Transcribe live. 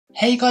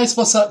Hey guys,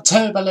 what's up?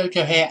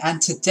 Toboloco here,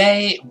 and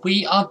today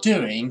we are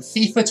doing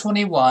FIFA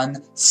 21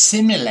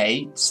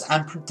 simulates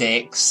and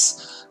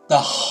predicts the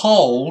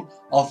whole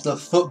of the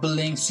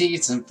footballing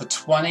season for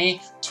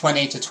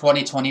 2020 to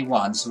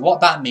 2021. So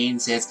what that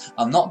means is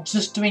I'm not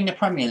just doing the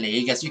Premier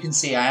League. As you can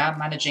see, I am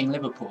managing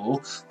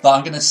Liverpool, but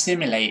I'm going to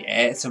simulate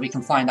it so we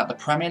can find out the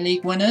Premier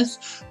League winners,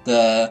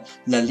 the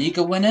La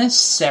Liga winners,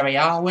 Serie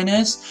A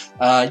winners.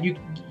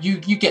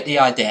 You get the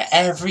idea.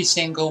 Every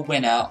single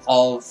winner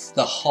of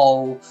the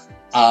whole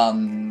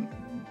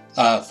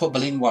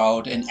footballing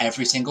world in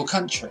every single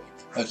country.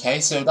 Okay,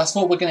 so that's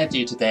what we're going to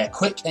do today. A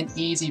quick and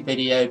easy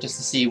video just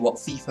to see what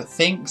FIFA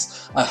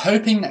thinks. I'm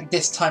hoping that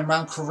this time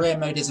round career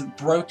mode isn't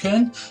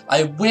broken.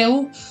 I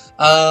will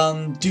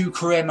do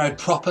career mode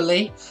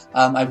properly.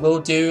 I will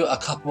do a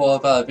couple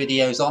of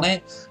videos on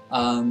it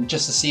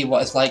just to see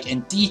what it's like in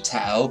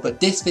detail, but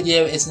this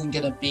video isn't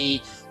going to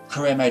be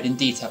career mode in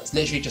detail. It's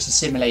literally just a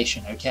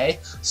simulation, okay?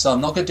 So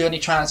I'm not going to do any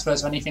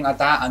transfers or anything like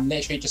that. I'm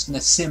literally just going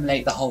to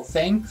simulate the whole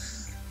thing.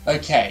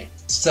 Okay,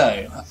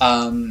 so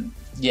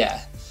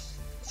yeah.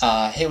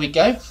 Here we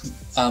go.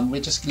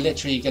 We're just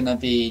literally going to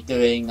be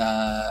doing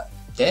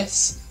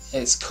this.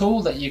 It's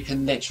cool that you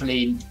can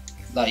literally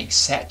like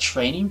set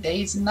training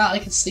days and that. I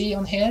can see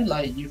on here,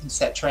 like you can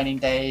set training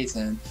days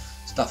and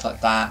stuff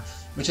like that,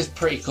 which is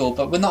pretty cool,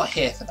 but we're not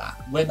here for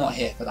that. We're not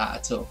here for that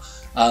at all.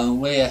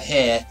 We're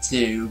here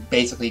to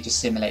basically just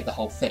simulate the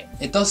whole thing.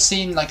 It does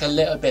seem like a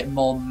little bit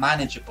more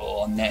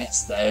manageable on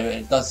this though.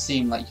 It does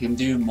seem like you can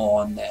do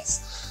more on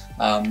this.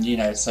 You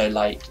know, so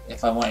like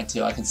if I wanted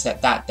to, I can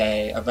set that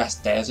day, a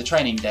rest day, as a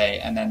training day,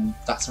 and then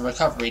that's a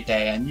recovery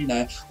day, and you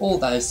know, all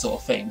those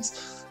sort of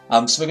things.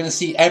 So we're going to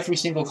see every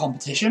single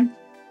competition.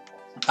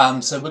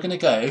 So we're going to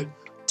go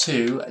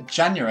to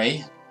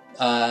January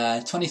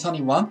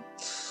 2021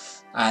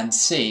 and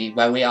see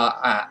where we are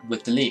at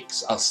with the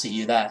leagues. I'll see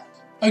you there.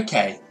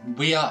 Okay,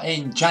 we are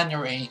in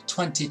January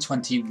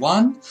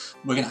 2021.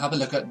 We're going to have a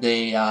look at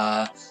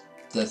the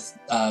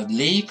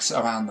leagues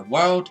around the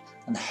world,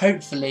 and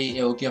hopefully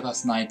it will give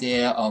us an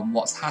idea on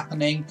what's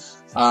happening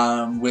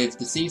with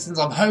the seasons.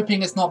 I'm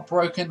hoping it's not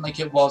broken like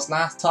it was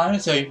last time,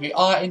 so if you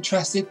are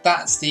interested,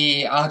 that's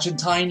the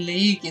Argentine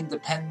League,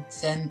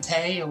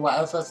 Independiente or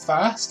whatever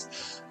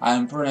first,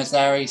 and Buenos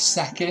Aires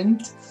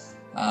second.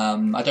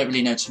 I don't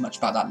really know too much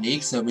about that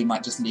league, so we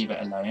might just leave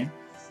it alone.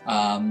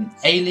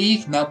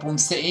 A-League, Melbourne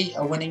City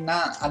are winning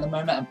that at the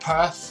moment, and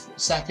Perth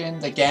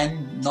second.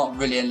 Again, not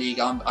really a league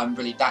I'm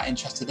really that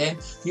interested in.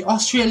 The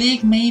Austria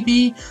League,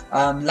 maybe.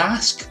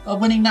 Lask are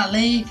winning that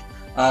league.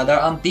 They're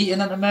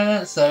unbeaten at the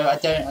moment, so I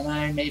don't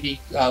know,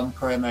 maybe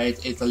career mode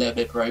is a little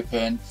bit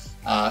broken.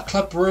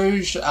 Club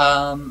Brugge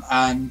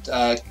and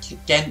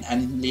Ghent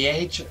and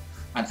Liège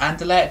and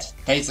Anderlecht,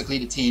 basically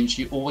the teams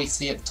you always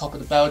see at the top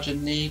of the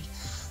Belgian league.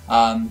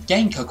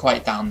 Genk are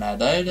quite down there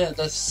though. They're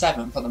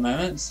 7th at the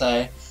moment,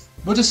 so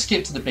we'll just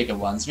skip to the bigger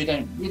ones. We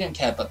don't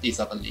care about these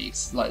other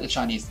leagues, like the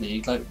Chinese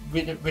league. Like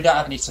we don't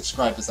have any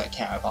subscribers that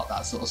care about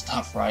that sort of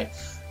stuff, right?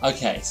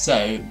 Okay,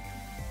 so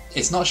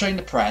it's not showing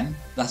the Prem.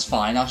 That's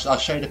fine. I'll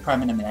show you the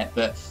Prem in a minute.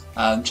 But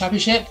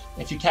Championship,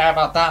 if you care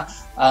about that,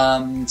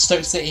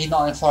 Stoke City,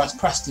 Nottingham Forest,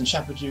 Preston,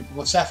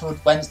 Sheffield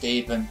Wednesday,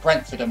 even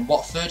Brentford and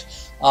Watford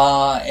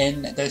are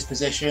in those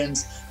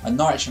positions, and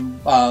Norwich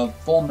and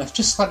Bournemouth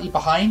just slightly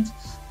behind.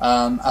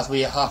 As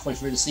we are halfway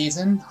through the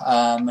season.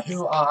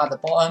 Who are at the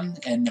bottom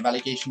in the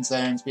relegation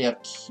zones? We have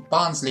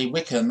Barnsley,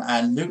 Wickham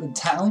and Luton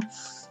Town.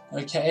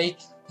 Okay,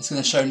 it's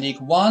going to show League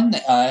 1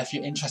 if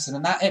you're interested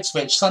in that.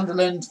 Ipswich,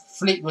 Sunderland,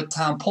 Fleetwood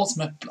Town,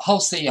 Portsmouth, Hull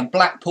City and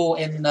Blackpool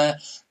in the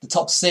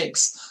top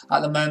 6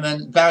 at the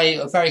moment.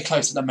 Very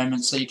close at the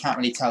moment, so you can't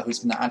really tell who's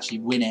going to actually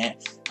win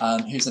it.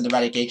 Who's in the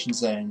relegation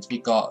zones?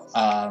 We've got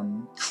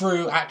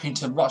Crewe,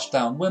 Accrington,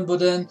 Rochdale and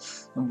Wimbledon.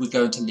 And we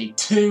go into League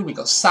 2. We've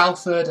got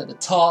Salford at the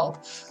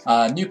top,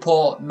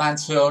 Newport,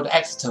 Mansfield,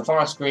 Exeter,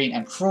 Forest Green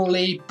and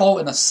Crawley.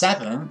 Bolton are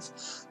 7th.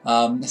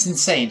 It's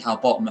insane how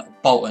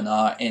Bolton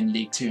are in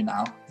League 2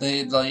 now.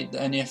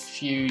 Only a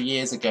few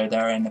years ago they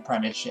were in the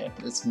Premiership.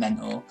 It's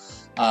mental.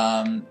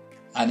 And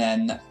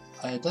then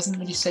it doesn't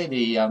really say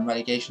the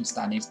relegation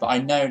standings, but I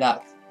know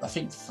that I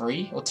think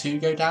 3 or 2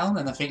 go down,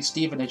 and I think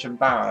Stevenage and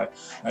Barrow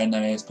are in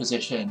those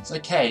positions.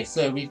 Okay,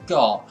 so we've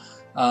got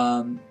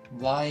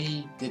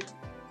why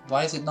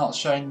is it not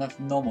showing the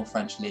normal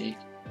French league?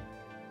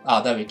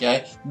 Ah, there we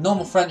go.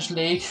 Normal French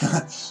league.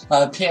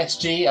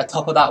 PSG are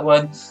top of that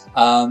one,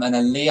 and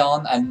then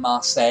Lyon and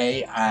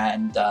Marseille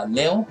and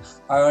Lille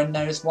are in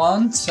those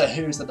ones. So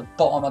who's at the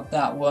bottom of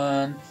that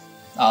one?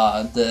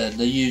 The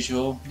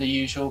usual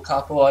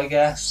couple, I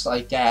guess.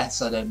 I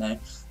don't know.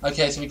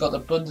 Okay, so we've got the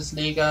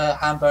Bundesliga,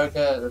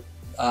 Hamburger.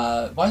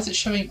 Why is it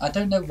showing? I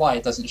don't know why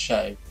it doesn't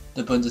show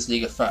the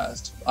Bundesliga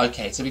first.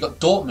 Okay, so we've got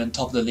Dortmund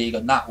top of the league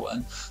on that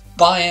one.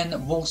 Bayern,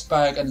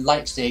 Wolfsburg and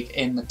Leipzig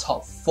in the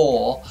top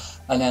 4,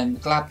 and then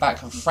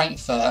Gladbach and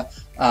Frankfurt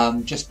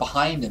just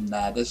behind them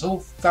there. There's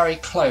all very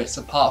close,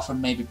 apart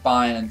from maybe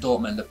Bayern and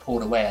Dortmund that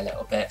pulled away a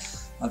little bit.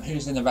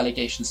 Who's in the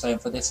relegation zone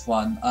for this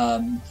one?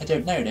 I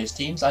don't know those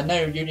teams. I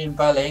know Union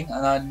Berlin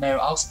and I know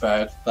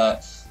Augsburg,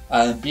 but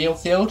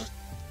Bielefeld,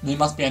 he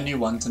must be a new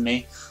one to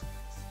me.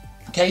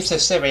 Okay, so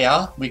Serie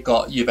A, we've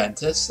got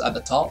Juventus at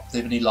the top.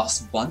 They've only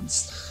lost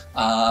once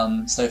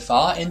so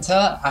far.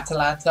 Inter,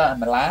 Atalanta and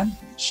Milan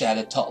share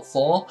the top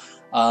 4.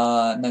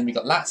 And then we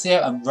got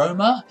Lazio and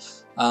Roma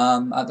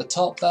at the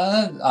top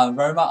there.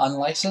 Roma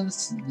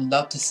unlicensed,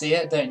 love to see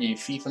it, don't you?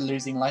 FIFA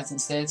losing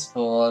licenses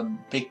for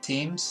big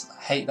teams,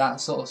 hate that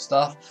sort of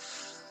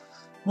stuff.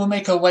 We'll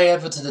make our way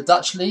over to the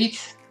Dutch League.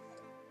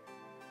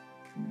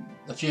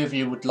 A few of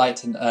you would like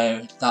to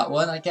know that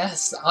one, I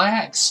guess.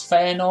 Ajax,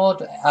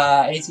 Feyenoord,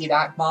 AZ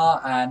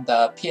Alkmaar and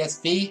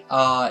PSV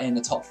are in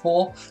the top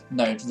 4.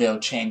 No real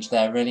change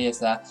there, really, is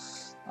there?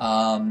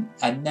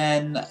 And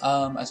then,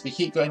 as we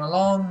keep going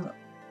along,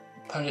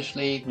 Polish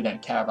League, we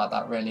don't care about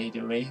that really,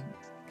 do we?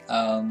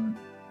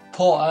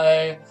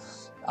 Porto,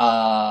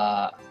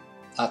 are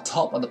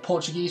top of the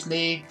Portuguese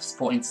League,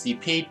 Sporting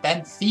CP.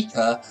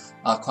 Benfica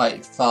are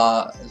quite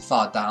far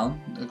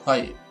down,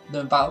 quite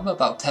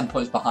about 10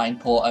 points behind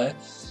Porto.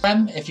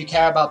 If you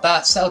care about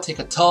that, Celtic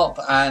are top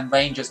and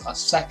Rangers are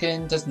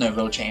second. There's no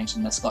real change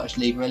in the Scottish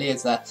League really,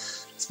 is there?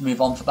 Let's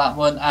move on for that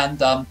one. And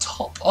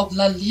top of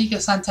La Liga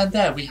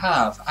Santander, we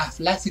have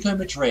Atletico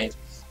Madrid,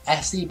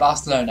 FC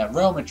Barcelona,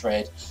 Real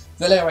Madrid,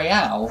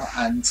 Villarreal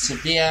and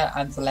Sevilla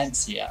and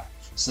Valencia.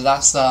 So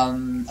that's a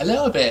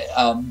little bit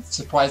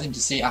surprising to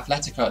see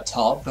Atletico at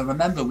top, but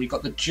remember we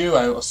got the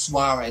duo of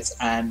Suarez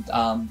and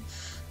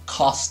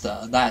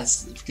Costa.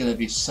 That's going to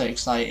be so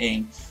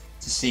exciting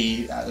to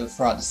see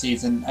throughout the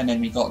season. And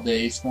then we got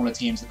the smaller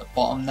teams at the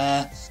bottom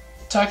there.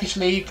 Turkish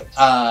League,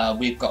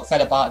 we've got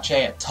Fenerbahce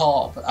at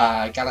top,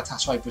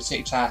 Galatasaray,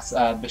 Besiktas,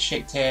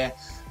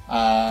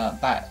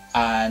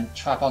 and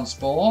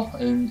Trabzonspor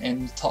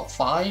in the top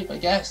 5, I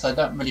guess. I'm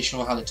not really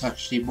sure how the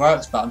Turkish League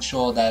works, but I'm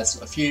sure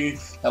there's a few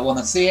that want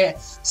to see it.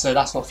 So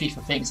that's what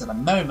FIFA thinks at the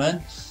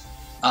moment.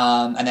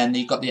 And then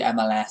you've got the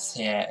MLS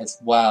here as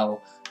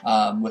well,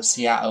 with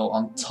Seattle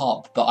on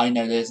top. But I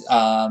know there's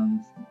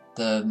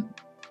the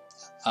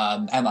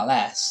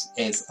MLS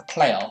is a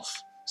playoff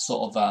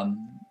sort of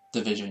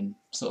division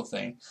sort of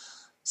thing.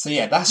 So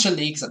yeah, that's your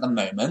leagues at the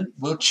moment.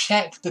 We'll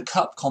check the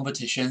cup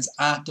competitions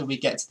after we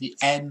get to the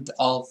end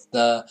of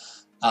the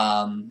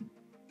oh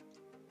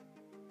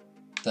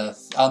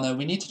no,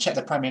 we need to check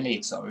the Premier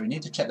League, sorry. We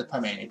need to check the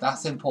Premier League.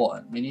 That's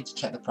important. We need to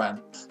check the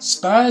Prem.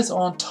 Spurs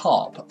are on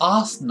top.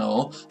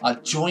 Arsenal are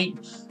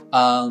joint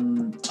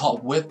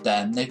top with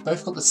them. They've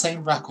both got the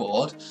same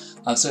record.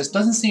 So it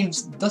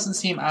doesn't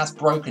seem as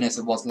broken as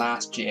it was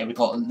last year. We've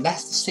got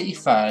Leicester City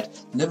 3rd,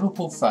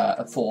 Liverpool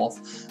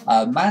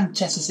 4th,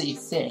 Manchester City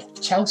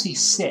 5th, Chelsea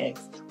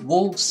 6th,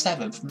 Wolves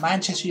 7th,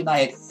 Manchester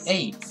United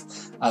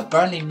 8th,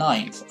 Burnley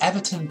 9th,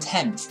 Everton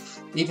 10th,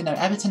 even though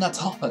Everton are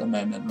top at the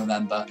moment,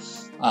 remember.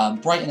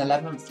 Brighton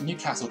 11th,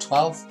 Newcastle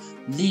 12th,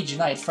 Leeds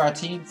United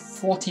 13th,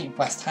 14th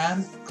West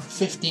Ham,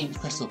 15th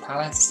Crystal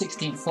Palace,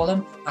 16th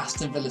Fulham,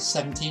 Aston Villa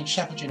 17th,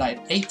 Sheffield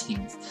United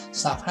 18th,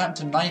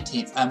 Southampton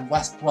 19th and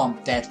West Brom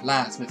dead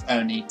last with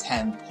only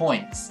 10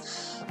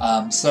 points.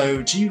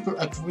 So do you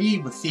agree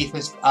with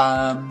FIFA's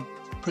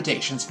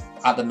predictions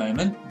at the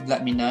moment?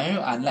 Let me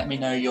know, and let me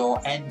know your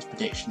end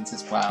predictions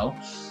as well.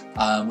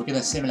 We're going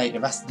to simulate the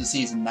rest of the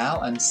season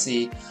now and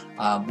see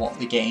what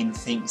the game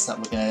thinks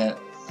that we're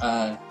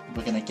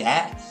gonna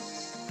get.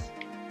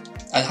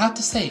 I have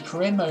to say,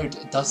 career mode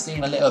does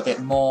seem a little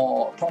bit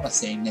more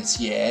promising this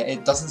year.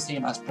 It doesn't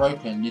seem as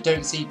broken. You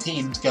don't see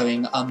teams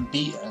going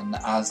unbeaten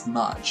as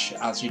much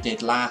as you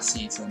did last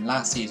season.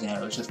 Last season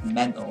it was just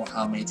mental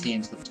how many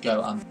teams would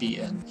go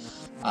unbeaten.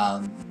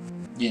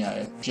 You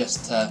know,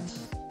 just to...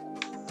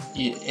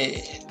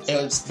 It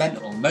was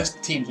mental.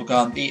 Most teams will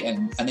go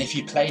unbeaten, and if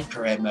you played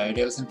career mode,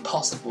 it was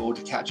impossible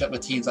to catch up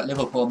with teams like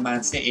Liverpool,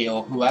 Man City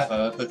or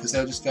whoever, because they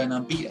were just going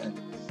unbeaten.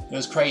 It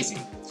was crazy.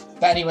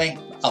 But anyway,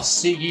 I'll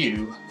see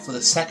you for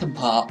the second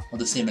part of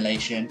the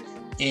simulation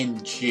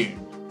in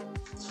June.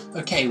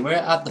 Okay, we're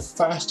at the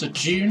 1st of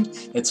June.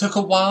 It took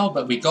a while,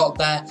 but we got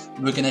there.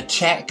 We're going to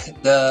check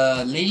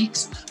the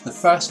leagues. The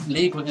first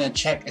league we're going to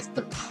check is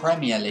the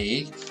Premier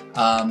League.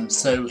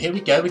 So here we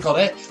go, we got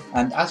it.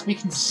 And as we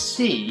can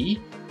see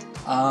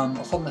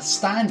from the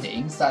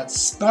standings, that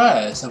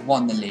Spurs have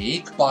won the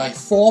league by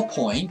 4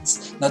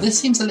 points. Now this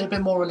seems a little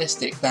bit more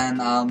realistic than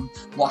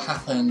what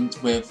happened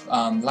with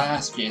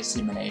last year's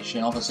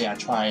simulation. Obviously I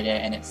tried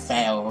it and it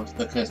failed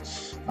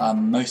because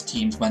most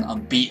teams went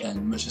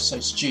unbeaten, which is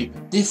so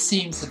stupid. This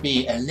seems to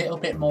be a little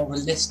bit more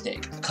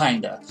realistic,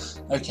 kinda.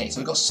 Okay,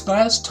 so we've got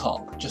Spurs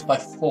top just by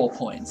 4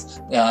 points.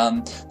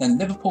 Then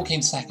Liverpool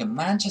came 2nd,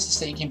 Manchester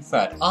City came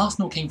 3rd,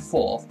 Arsenal came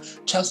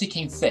 4th, Chelsea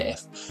came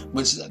 5th,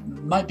 which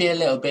might be a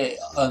little bit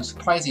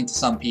surprising to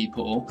some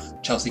people,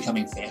 Chelsea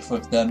coming 5th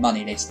with the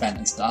money they spent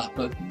and stuff,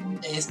 but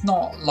it's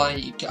not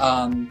like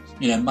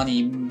you know,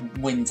 money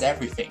wins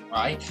everything,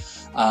 right?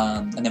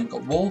 And then we've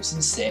got Wolves in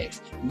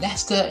 6th,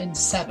 Leicester in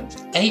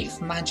 7th,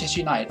 8th Manchester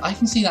United. I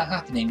can see that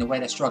happening the way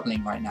they're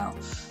struggling right now.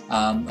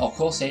 Of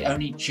course, they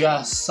only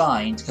just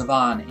signed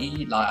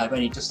Cavani. Like, I've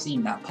only just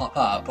seen that pop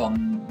up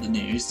on the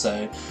news,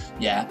 so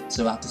yeah,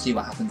 so we'll have to see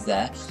what happens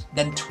there.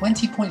 Then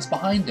 20 points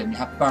behind them, you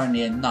have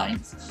Burnley in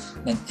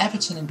 9th, then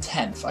Everton in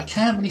 10th. I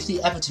can't really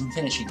see Everton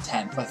finishing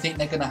 10th. I think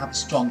they're going to have a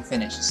strong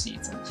finish this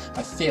season.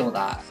 I feel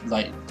that,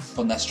 like,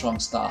 from their strong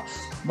start.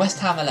 West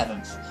Ham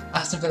 11th,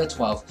 Aston Villa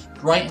 12th,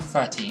 Brighton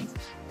 13th,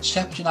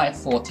 Sheffield United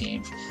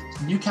 14th,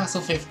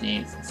 Newcastle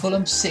 15th,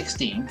 Fulham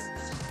 16th,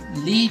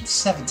 Leeds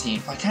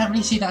 17th. I can't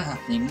really see that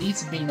happening.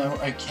 Leeds have been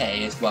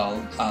okay as well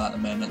at the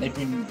moment. They've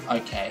been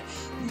okay.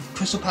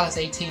 Crystal Palace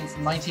 18th,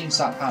 19th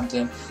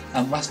Southampton,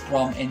 and West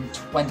Brom in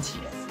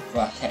 20th.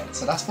 Okay,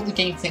 so that's what the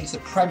game thinks the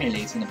Premier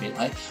League is going to be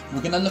like.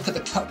 We're going to look at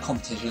the cup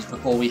competitions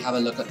before we have a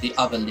look at the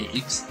other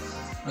leagues.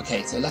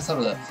 Okay, so let's have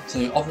a look. So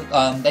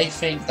they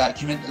think that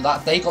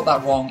they got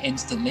that wrong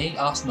instantly.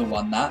 Arsenal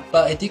won that,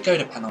 but it did go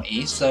to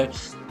penalties, so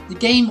the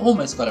game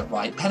almost got it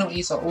right.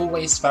 Penalties are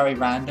always very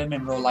random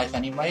in real life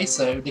anyway,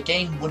 so the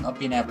game wouldn't have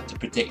been able to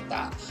predict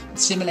that.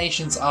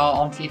 Simulations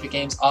on FIFA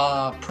games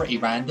are pretty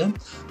random,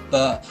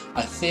 but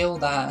I feel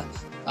that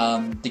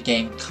the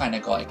game kind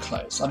of got it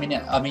close. I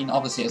mean,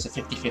 obviously it's a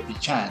 50-50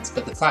 chance,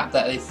 but the fact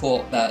that they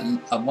thought that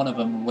one of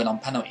them would win on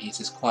penalties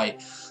is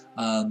quite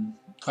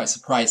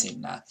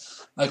surprising there.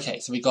 Okay,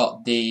 so we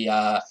got the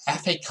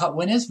FA Cup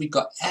winners. We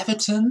got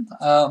Everton.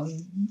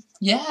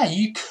 Yeah,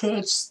 you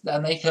could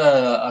make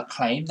a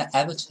claim that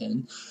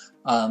Everton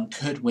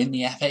could win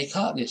the FA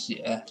Cup this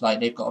year. Like,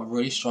 they've got a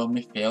really strong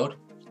midfield.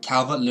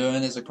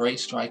 Calvert-Lewin is a great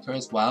striker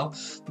as well.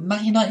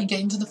 Man United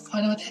getting to the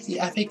final of the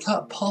FA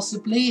Cup,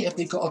 possibly, if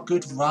they've got a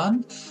good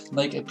run,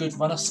 like a good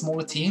run of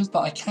smaller teams,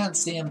 but I can't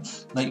see them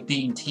like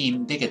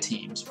beating bigger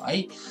teams,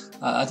 right?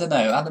 I don't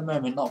know, at the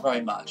moment, not very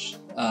much.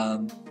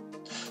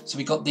 So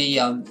we got the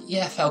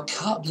EFL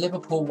Cup.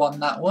 Liverpool won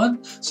that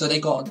one, so they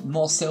got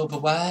more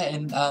silverware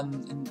in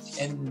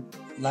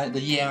like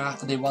the year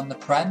after they won the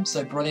Prem.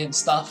 So brilliant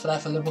stuff there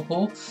for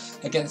Liverpool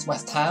against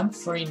West Ham,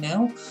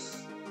 3-0.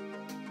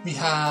 We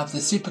have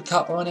the Super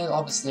Cup running,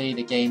 obviously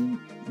the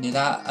game knew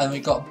that, and we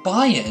got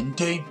Bayern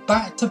doing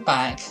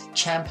back-to-back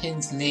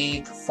Champions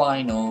League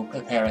final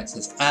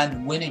appearances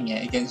and winning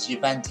it against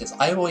Juventus.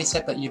 I always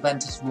said that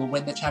Juventus will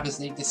win the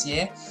Champions League this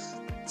year.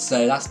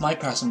 So that's my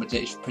personal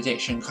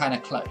prediction, kind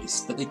of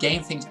close. But the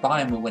game thinks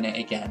Bayern will win it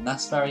again.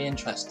 That's very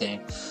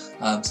interesting.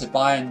 So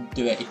Bayern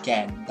do it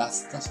again.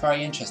 That's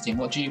very interesting.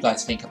 What do you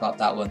guys think about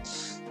that one?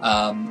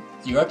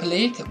 Europa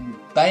League,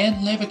 Bayern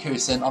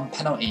Leverkusen on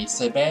penalties.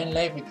 So Bayern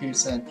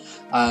Leverkusen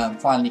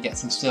finally get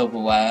some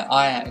silverware.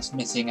 Ajax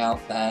missing out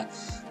there.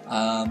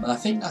 And I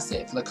think that's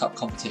it for the cup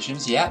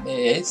competitions. Yeah,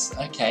 it is.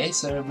 Okay,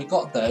 so we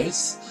got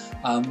those.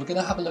 We're going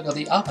to have a look at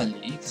the other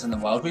leagues in the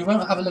world. We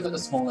won't have a look at the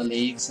smaller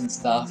leagues and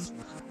stuff.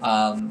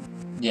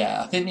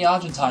 Yeah, I think the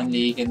Argentine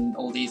league and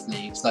all these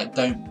leagues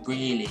don't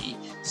really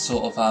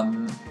sort of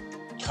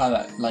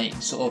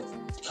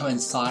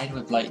coincide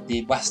with like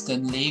the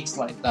Western leagues,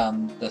 like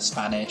the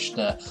Spanish,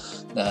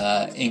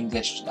 the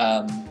English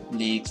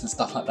leagues and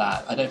stuff like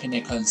that. I don't think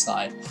they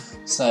coincide.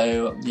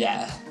 So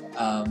yeah,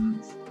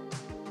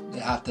 you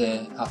have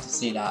to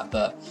see that.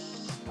 But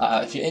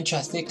if you're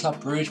interested,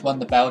 Club Brugge won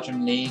the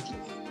Belgian league.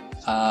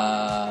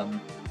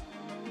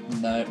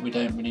 No, we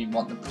don't really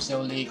want the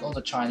Brazil league or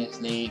the Chinese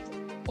league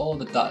or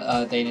the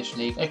Danish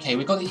league. Okay,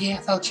 we've got the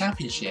EFL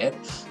Championship.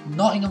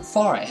 Nottingham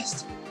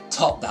Forest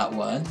topped that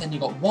one. Then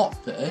you've got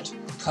Watford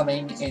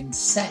coming in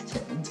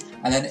second,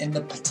 and then in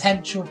the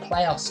potential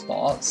playoff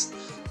spots,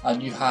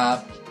 you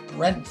have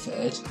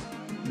Brentford,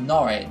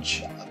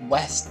 Norwich,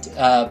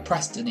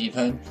 Preston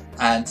even,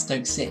 and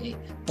Stoke City.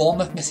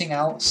 Bournemouth missing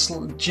out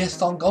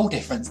just on goal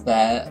difference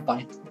there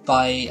by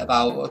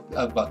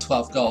about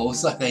 12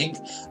 goals, I think.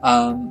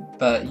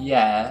 But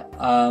yeah,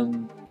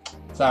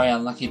 very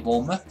unlucky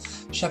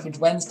Bournemouth. Sheffield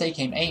Wednesday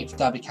came 8th,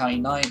 Derby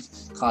County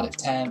 9th, Cardiff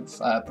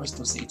 10th,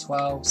 Bristol City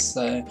 12th.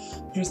 So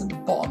who's at the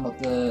bottom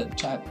of the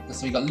championship?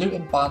 So we got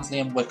Luton, Barnsley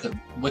and Wickham.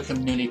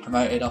 Wickham newly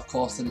promoted, of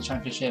course, to the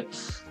championship.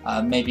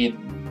 Maybe it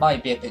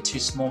might be a bit too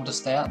small to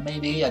stay up,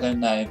 maybe, I don't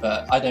know,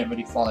 but I don't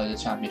really follow the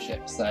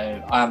championship,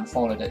 so I haven't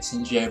followed it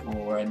since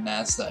Yeovil were in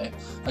there, so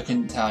I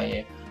couldn't tell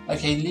you.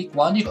 Okay, League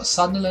 1, you've got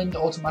Sunderland,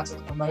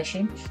 automatic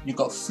promotion. You've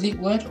got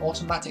Fleetwood,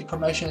 automatic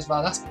promotion as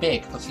well. That's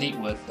big for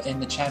Fleetwood in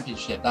the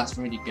Championship. That's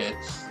really good.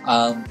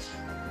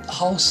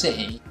 Hull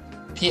City,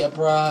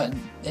 Peterborough,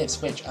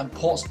 Ipswich and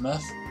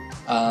Portsmouth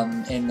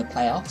in the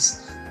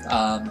playoffs.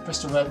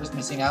 Bristol Rovers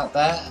missing out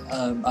there.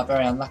 Are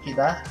very unlucky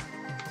there.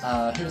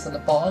 Who's at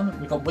the bottom?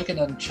 We've got Wigan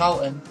and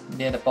Charlton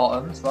near the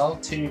bottom as well.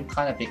 Two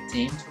kind of big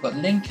teams. We've got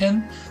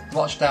Lincoln,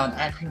 Rochdale and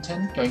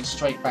Accrington going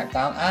straight back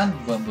down,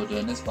 and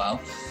Wimbledon as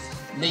well.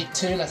 League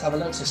 2, let's have a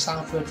look. So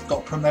Salford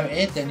got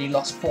promoted, then you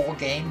lost 4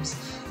 games.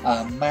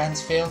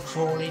 Mansfield,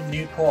 Crawley,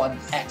 Newport and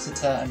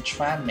Exeter and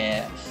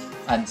Tranmere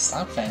and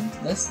Southend.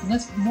 There's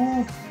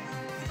more.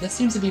 There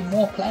seems to be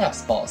more playoff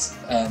spots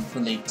for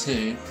League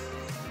 2.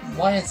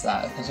 Why is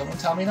that? Can someone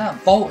tell me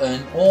that?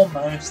 Bolton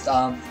almost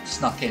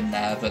snuck in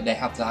there, but they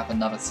have to have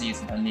another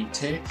season in League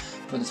 2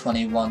 for the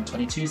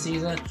 21-22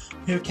 season.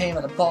 Who came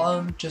at the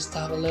bottom? Just to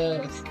have a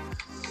look.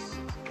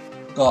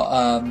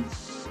 Got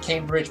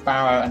Cambridge,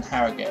 Barrow and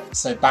Harrogate.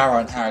 So Barrow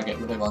and Harrogate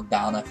would have gone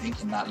down, I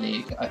think, in that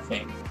league, I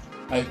think.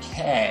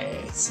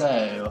 Okay,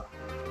 so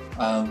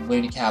we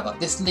only care about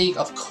this league.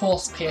 Of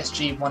course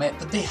PSG won it,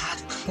 but they had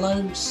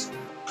close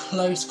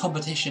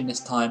competition this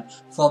time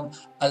from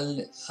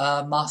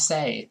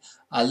Marseille.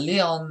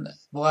 Lyon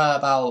were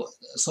about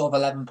sort of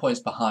 11 points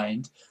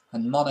behind,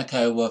 and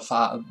Monaco were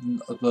far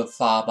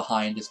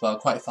behind as well,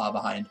 quite far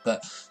behind.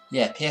 But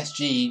yeah,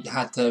 PSG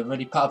had to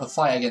really put up a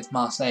fight against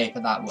Marseille for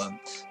that one.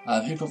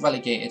 Who got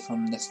relegated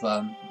from this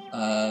one?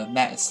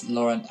 Metz,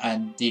 Laurent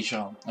and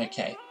Dijon.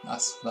 Okay,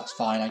 that's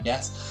fine, I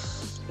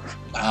guess.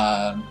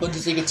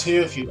 Bundesliga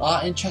 2, if you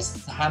are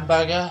interested,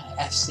 Hamburger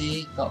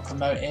FC got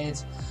promoted.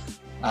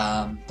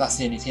 That's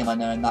the only team I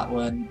know in that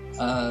one.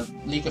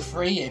 Liga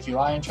 3, if you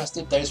are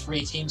interested, those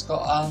 3 teams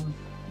got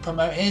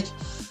promoted.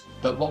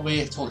 But what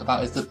we're talking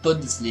about is the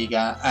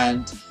Bundesliga,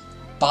 and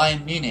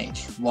Bayern Munich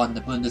won the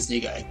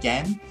Bundesliga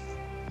again.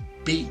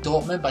 Beat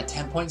Dortmund by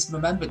 10 points.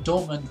 Remember,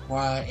 Dortmund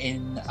were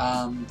in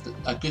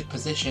a good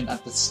position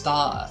at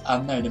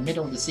the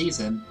middle of the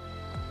season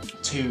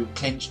to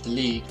clinch the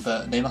league,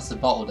 but they must have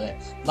bottled it.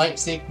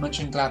 Leipzig,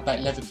 Mönchengladbach,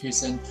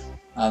 Leverkusen,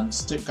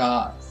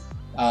 Stuttgart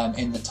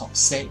in the top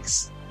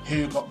 6.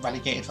 Who got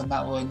relegated from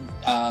that one?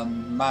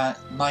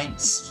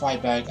 Mainz,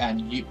 Freiburg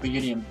and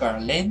Union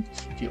Berlin,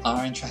 if you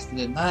are interested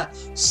in that.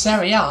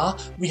 Serie A,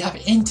 we have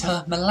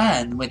Inter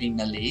Milan winning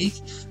the league,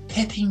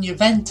 pipping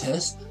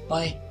Juventus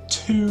by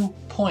 2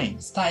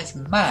 points. That is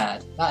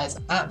mad. That is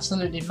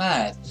absolutely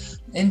mad.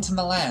 Inter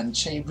Milan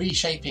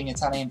reshaping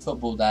Italian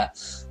football there.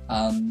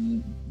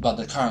 Well,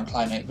 the current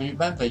climate.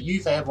 Remember,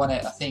 Juve have won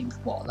it, I think,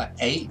 what, like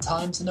 8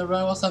 times in a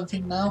row or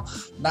something now?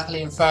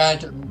 Napoli in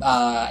 3rd,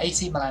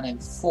 AC Milan in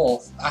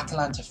 4th,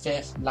 Atalanta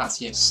 5th,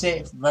 Lazio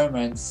 6th, Roma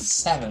in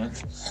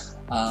 7th.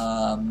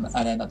 And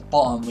then at the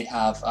bottom we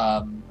have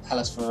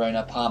Hellas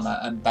Verona, Parma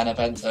and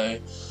Benevento.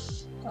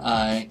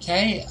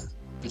 Okay,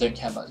 we don't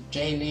care about the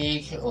J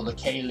League or the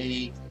K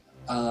League.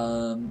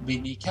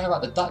 We care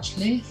about the Dutch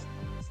League.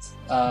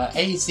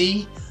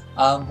 AZ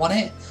won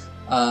it.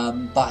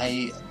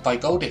 By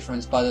goal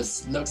difference, by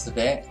the looks of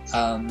it,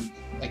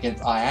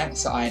 against Ajax.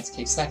 So Ajax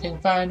came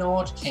 2nd,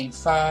 Feyenoord came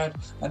 3rd,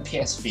 and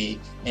PSV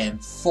in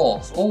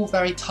 4th. All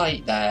very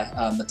tight there,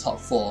 the top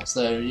 4.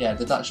 So yeah,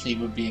 the Dutch league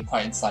would be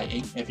quite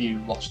exciting if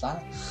you watch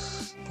that.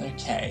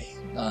 Okay,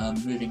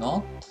 moving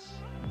on.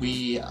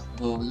 We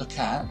will look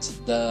at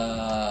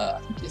I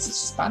think it's the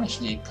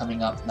Spanish league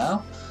coming up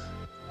now.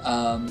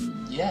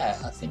 Yeah,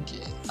 I think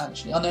it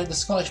actually. Oh no, the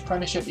Scottish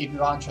Premiership, if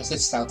you are interested,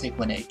 Celtic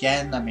win it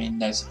again. I mean,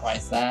 no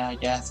surprise there, I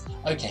guess.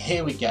 Okay,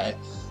 here we go.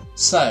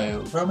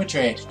 So, Real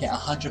Madrid get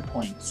 100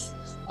 points.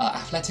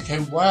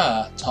 Atletico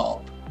were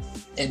top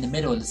in the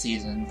middle of the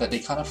season, but they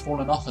kind of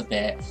fallen off a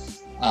bit.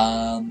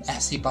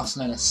 FC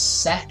Barcelona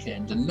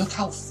 2nd, and look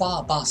how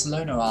far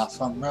Barcelona are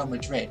from Real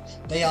Madrid.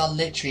 They are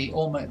literally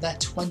they're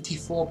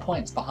 24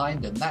 points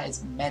behind them. That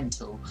is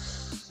mental.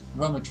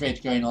 Real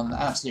Madrid going on an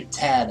absolute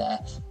tear there.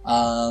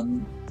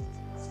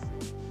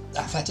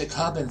 Athletic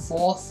Club in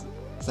 4th,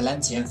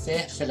 Valencia in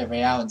 5th,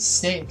 Villarreal in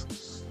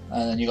 6th,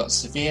 and then you've got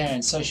Sevilla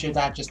and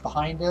Sociedad just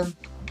behind them,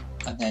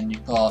 and then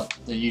you've got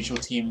the usual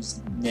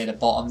teams near the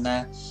bottom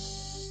there.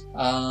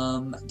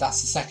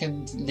 That's the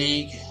 2nd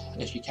league,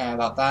 if you care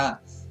about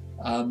that.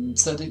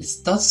 So it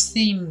does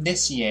seem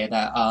this year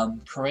that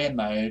career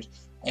mode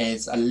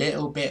is a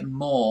little bit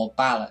more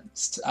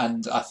balanced,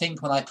 and I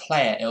think when I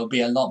play it, it'll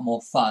be a lot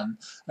more fun.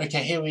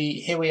 Okay, here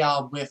we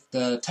are with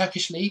the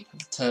Turkish league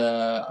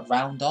to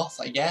round off,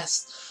 I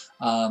guess.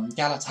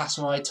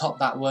 Galatasaray topped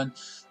that one,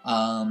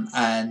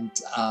 and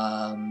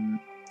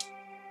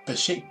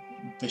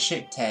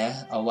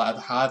Besiktas, or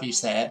whatever, however you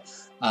say it,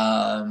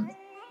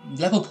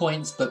 level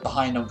points but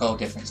behind on goal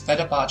difference.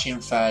 Fenerbahce in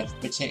 3rd,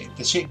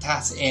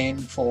 Besiktas in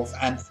 4th,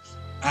 and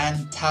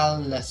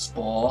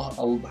Antalyaspor,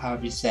 or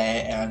however you say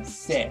it, in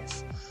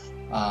 5th.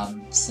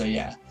 So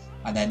yeah,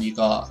 and then you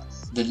got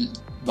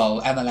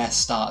MLS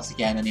starts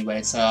again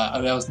anyway, so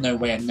there was no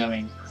way of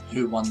knowing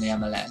who won the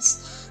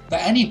MLS.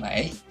 But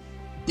anyway,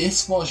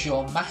 this was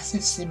your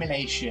massive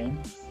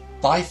simulation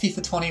by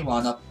FIFA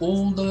 21 of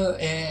all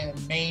the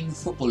main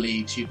football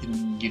leagues you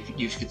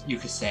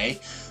could say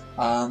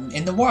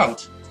in the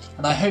world.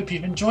 And I hope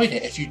you've enjoyed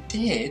it. If you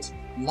did,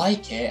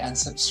 like it and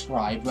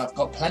subscribe. I've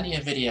got plenty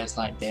of videos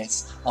like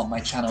this on my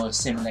channel of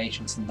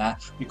simulations and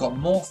that. We've got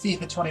more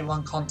FIFA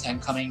 21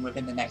 content coming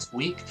within the next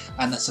week,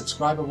 and the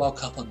subscriber World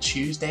Cup on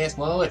Tuesday as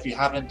well. If you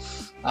haven't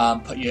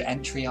put your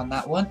entry on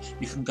that one,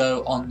 you can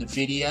go on the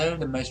video,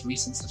 the most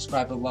recent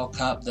subscriber World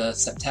Cup, the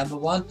September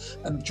one,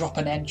 and drop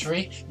an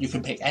entry. You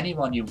can pick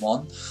anyone you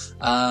want.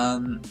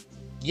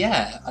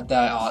 Yeah,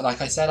 like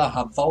I said, I'll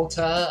have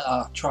Volta,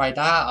 I'll try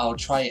that, I'll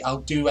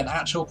do an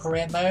actual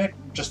career mode.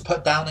 Just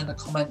put down in the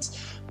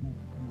comments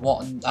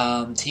what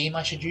team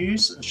I should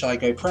use. Should I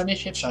go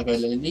Premiership? Should I go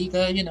La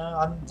Liga? You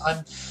know,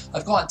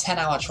 I've got a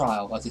 10-hour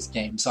trial of this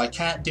game, so I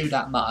can't do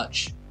that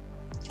much.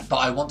 But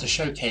I want to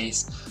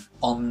showcase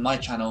on my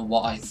channel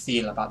what I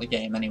feel about the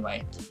game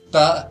anyway.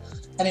 But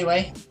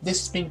anyway, this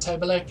has been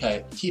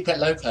Toboloco. Keep it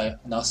loco,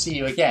 and I'll see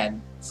you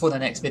again for the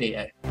next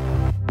video.